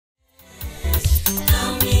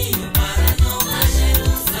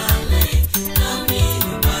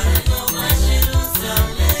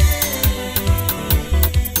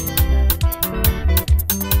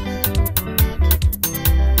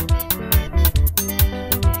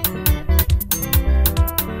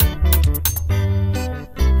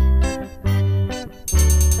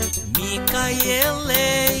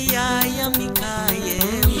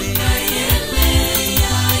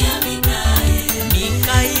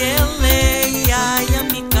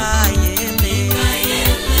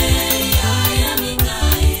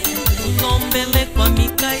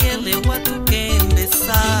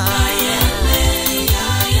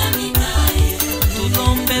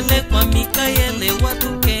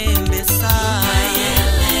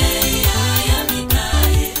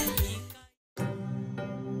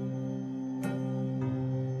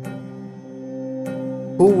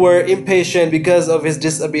who were impatient because of his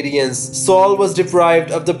disobedience. Saul was deprived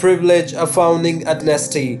of the privilege of founding a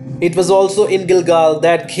dynasty. It was also in Gilgal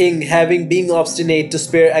that king, having been obstinate to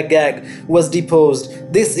spare Agag, was deposed.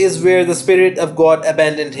 This is where the Spirit of God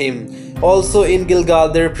abandoned him. Also in Gilgal,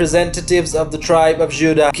 the representatives of the tribe of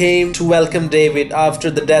Judah came to welcome David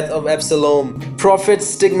after the death of Absalom. Prophets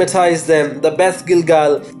stigmatized them. The Beth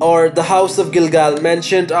Gilgal, or the house of Gilgal,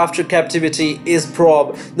 mentioned after captivity, is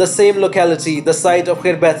Prob, the same locality, the site of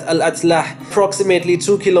Khirbeth al-Atlah, approximately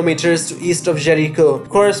 2 kilometers to east of Jericho,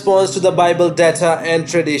 corresponds to the Bible data and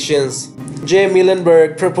traditions. J.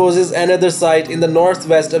 Muhlenberg proposes another site in the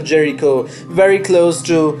northwest of Jericho, very close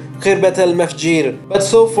to Khirbet al-Mafjir, but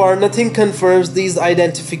so far nothing confirms these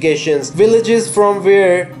identifications. Villages from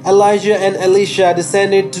where Elijah and Elisha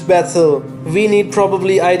descended to Bethel. We need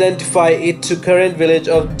probably identify it to current village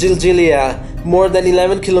of Jiljilia, more than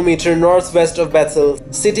 11 km northwest of Bethel.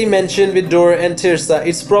 City mentioned with Dor and Tirsa,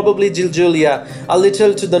 it's probably Jiljulia, a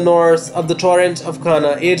little to the north of the torrent of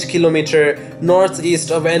Kana, 8 km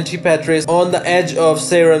northeast of Antipatris on the edge of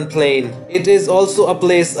Saron plain. It is also a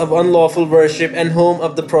place of unlawful worship and home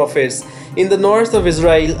of the prophets. In the north of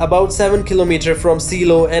Israel, about 7 km from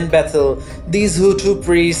Silo and Bethel, these Hutu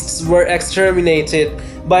priests were exterminated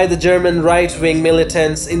by the German right-wing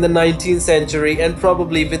militants in the 19th century, and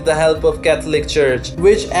probably with the help of Catholic Church,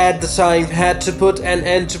 which at the time had to put an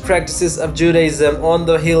end to practices of Judaism on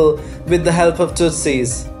the hill with the help of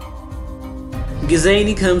Tutsis.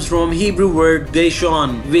 Gizaini comes from Hebrew word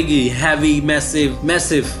Geshon, Vigi, heavy,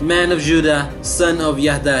 massive, man of Judah, son of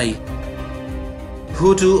Yahdai.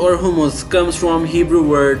 Hutu or Humus comes from Hebrew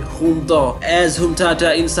word Humto, as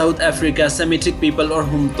Humtata in South Africa, Semitic people or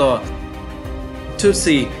Humto.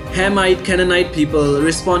 Tutsi, Hamite Canaanite people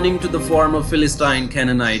responding to the form of Philistine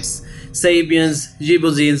Canaanites. Sabians,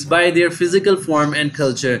 Jebusians by their physical form and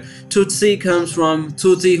culture. Tutsi comes from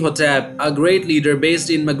Tuti Hotep, a great leader based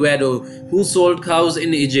in Magwedo who sold cows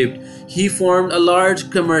in Egypt. He formed a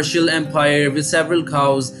large commercial empire with several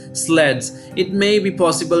cows, sleds. It may be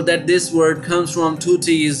possible that this word comes from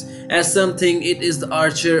Tutis, as something it is the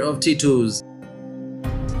archer of Titus.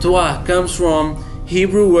 Twa comes from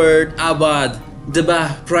Hebrew word Abad.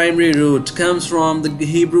 Deba, primary root, comes from the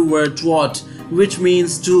Hebrew word Twat, which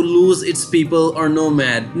means to lose its people or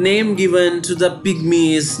nomad. Name given to the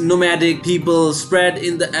Pygmies, nomadic people spread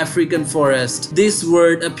in the African forest. This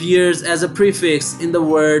word appears as a prefix in the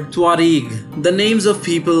word Tuareg. The names of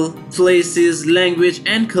people, places, language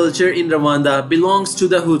and culture in Rwanda belongs to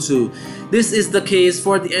the Hutu. This is the case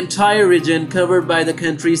for the entire region covered by the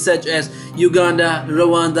countries such as Uganda,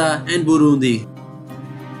 Rwanda and Burundi.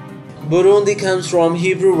 Burundi comes from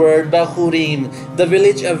Hebrew word Bakhurim, the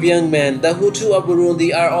village of young men. The Hutu of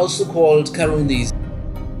Burundi are also called Karundis.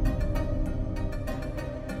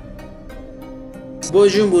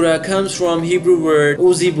 Bujumbura comes from Hebrew word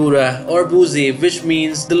Uzibura or Buzi, which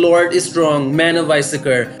means the Lord is strong, man of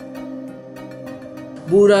Issachar.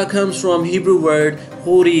 Bura comes from Hebrew word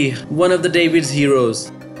Hori, one of the David's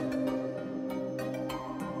heroes.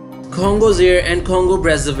 Congo Zaire and Congo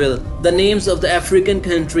Brazzaville, the names of the African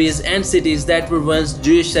countries and cities that were once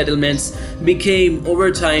Jewish settlements, became over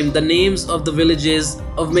time the names of the villages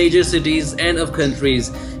of major cities and of countries.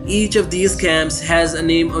 Each of these camps has a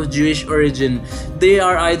name of Jewish origin. They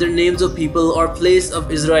are either names of people or place of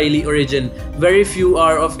Israeli origin. Very few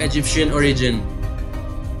are of Egyptian origin.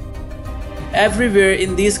 Everywhere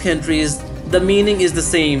in these countries, the meaning is the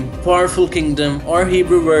same: powerful kingdom, or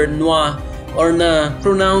Hebrew word Noah, or Na,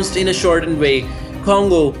 pronounced in a shortened way.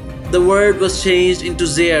 Congo, the word was changed into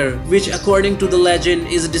Zaire, which according to the legend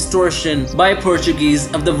is a distortion by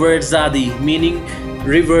Portuguese of the word Zadi, meaning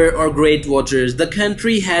river or great waters. The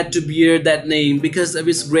country had to bear that name because of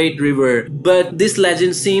its great river, but this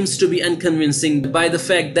legend seems to be unconvincing by the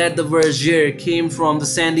fact that the word Zaire came from the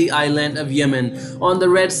sandy island of Yemen on the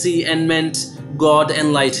Red Sea and meant God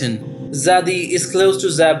enlightened. Zadi is close to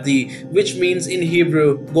Zabdi, which means in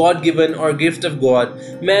Hebrew, God-given or gift of God.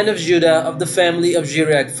 Man of Judah of the family of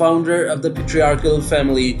Jirek, founder of the patriarchal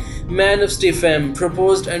family. Man of Stephem,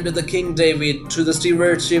 proposed under the King David to the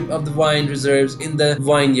stewardship of the wine reserves in the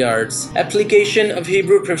vineyards. Application of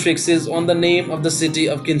Hebrew prefixes on the name of the city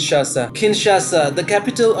of Kinshasa. Kinshasa, the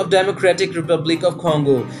capital of Democratic Republic of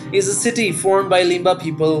Congo, is a city formed by Limba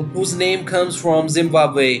people whose name comes from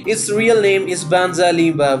Zimbabwe. Its real name is Banza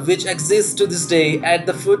Limba, which exists to this day at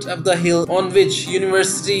the foot of the hill on which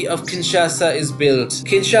University of Kinshasa is built.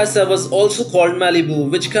 Kinshasa was also called Malibu,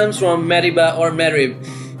 which comes from Mariba or Marib.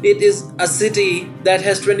 It is a city that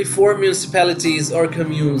has 24 municipalities or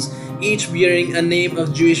communes, each bearing a name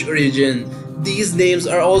of Jewish origin. These names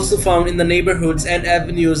are also found in the neighborhoods and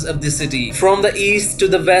avenues of the city, from the east to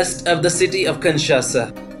the west of the city of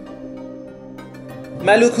Kinshasa.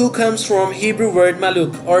 Maluku comes from Hebrew word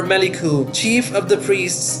Maluk or Maliku, chief of the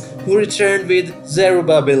priests who returned with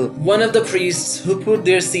Zerubbabel, one of the priests who put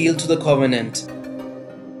their seal to the covenant.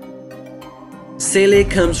 Sele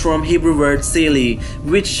comes from Hebrew word Seli,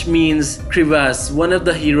 which means crevasse, one of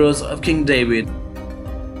the heroes of King David.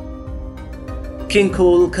 King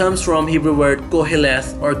Cole comes from Hebrew word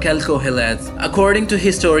Koheleth or Kelkoheleth. According to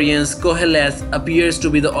historians, Koheleth appears to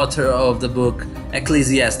be the author of the book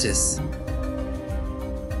Ecclesiastes.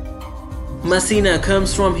 Masina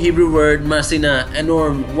comes from Hebrew word Masina,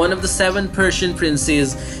 Anorm, one of the 7 Persian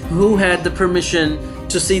princes who had the permission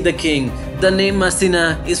to see the king. The name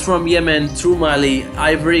Masina is from Yemen through Mali,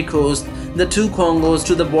 Ivory Coast, the 2 Congos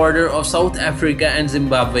to the border of South Africa and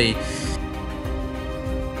Zimbabwe.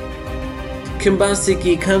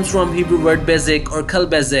 Kimbasiki comes from Hebrew word Bezek or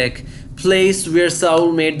Kalbezek, place where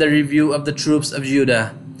Saul made the review of the troops of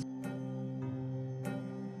Judah.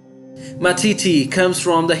 Matiti comes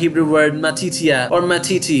from the Hebrew word Matitia or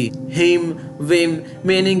Matiti, Haim, Vim,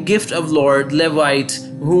 meaning gift of Lord, Levite,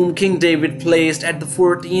 whom King David placed at the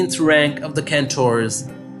 14th rank of the cantors.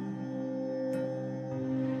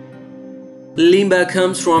 Limba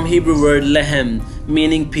comes from Hebrew word Lehem,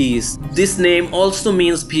 meaning peace. This name also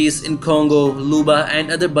means peace in Congo, Luba,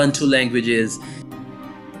 and other Bantu languages.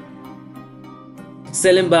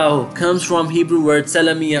 Selembao comes from Hebrew word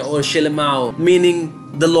Salamia or Shelemao, meaning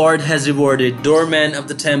the Lord has rewarded, doorman of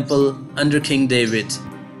the temple under King David.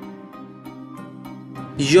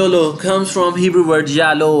 Yolo comes from Hebrew word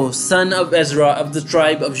Yalo, son of Ezra of the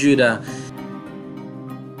tribe of Judah.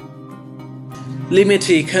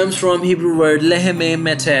 Limiti comes from Hebrew word Leheme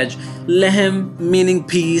Metej, Lehem meaning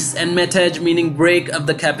peace and Metej meaning break of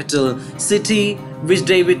the capital, city which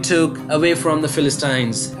David took away from the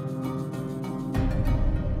Philistines.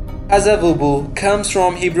 Azavubu comes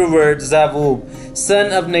from Hebrew word Zavub,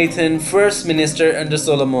 son of Nathan, first minister under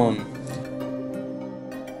Solomon.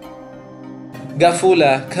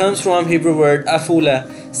 Gafula comes from Hebrew word Afula,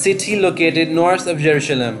 city located north of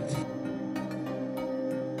Jerusalem.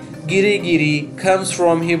 Giri comes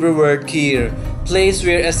from Hebrew word Kir, place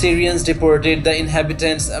where Assyrians deported the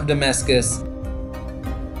inhabitants of Damascus.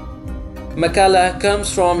 Makala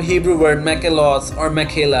comes from Hebrew word Makeloth or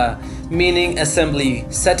Makela, meaning assembly,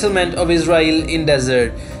 settlement of Israel in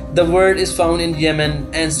desert. The word is found in Yemen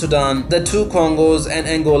and Sudan, the 2 Congos and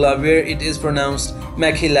Angola where it is pronounced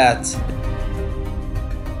Makilat.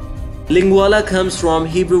 Lingwala comes from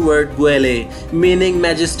Hebrew word Gwele, meaning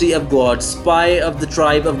majesty of God, spy of the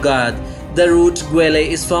tribe of God. The root Gwele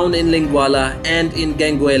is found in Lingwala and in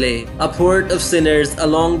Gangwele, a port of sinners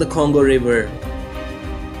along the Congo River.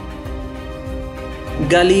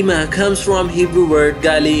 Galima comes from Hebrew word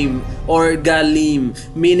Galim or Galim,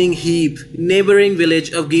 meaning heap, neighboring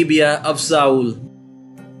village of Gibeah of Saul.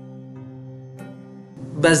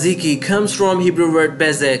 Baziki comes from Hebrew word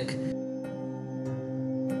Bezek.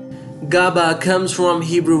 Gaba comes from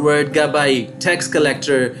Hebrew word Gabai, tax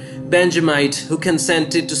collector, Benjamite who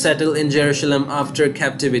consented to settle in Jerusalem after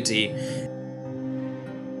captivity.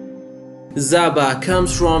 Zaba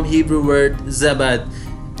comes from Hebrew word Zabad,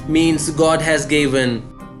 means God has given.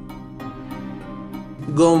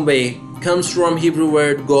 Gombe comes from Hebrew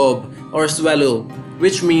word Gob or swallow,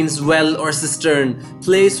 which means well or cistern,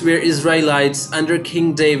 place where Israelites under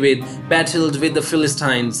King David battled with the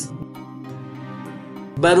Philistines.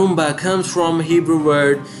 Barumba comes from Hebrew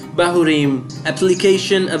word Bahurim,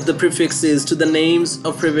 application of the prefixes to the names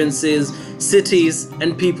of provinces, cities,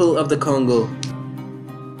 and people of the Congo.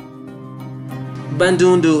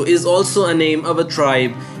 Bandundu is also a name of a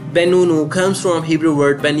tribe. Benunu comes from Hebrew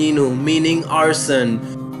word Beninu, meaning arson.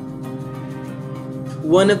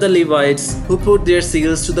 One of the Levites who put their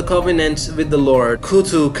seals to the covenant with the Lord.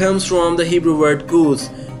 Kutu comes from the Hebrew word Kuth,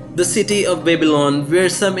 the city of Babylon, where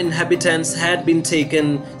some inhabitants had been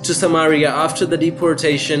taken to Samaria after the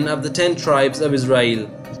deportation of the 10 tribes of Israel.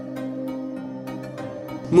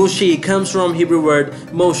 Mushi comes from Hebrew word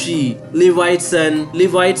Moshi, Levite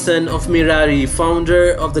son of Merari,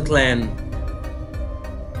 founder of the clan.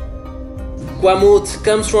 Quamuth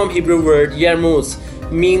comes from Hebrew word Yarmuth,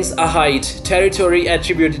 means a height, territory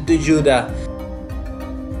attributed to Judah.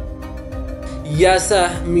 Yasa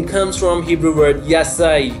comes from Hebrew word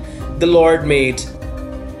Yasai, the Lord made.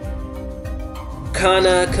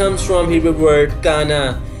 Kana comes from Hebrew word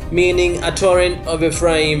Kana, meaning a torrent of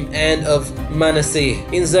Ephraim and of Manasseh.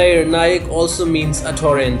 In Zaire, Naik also means a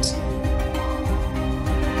torrent.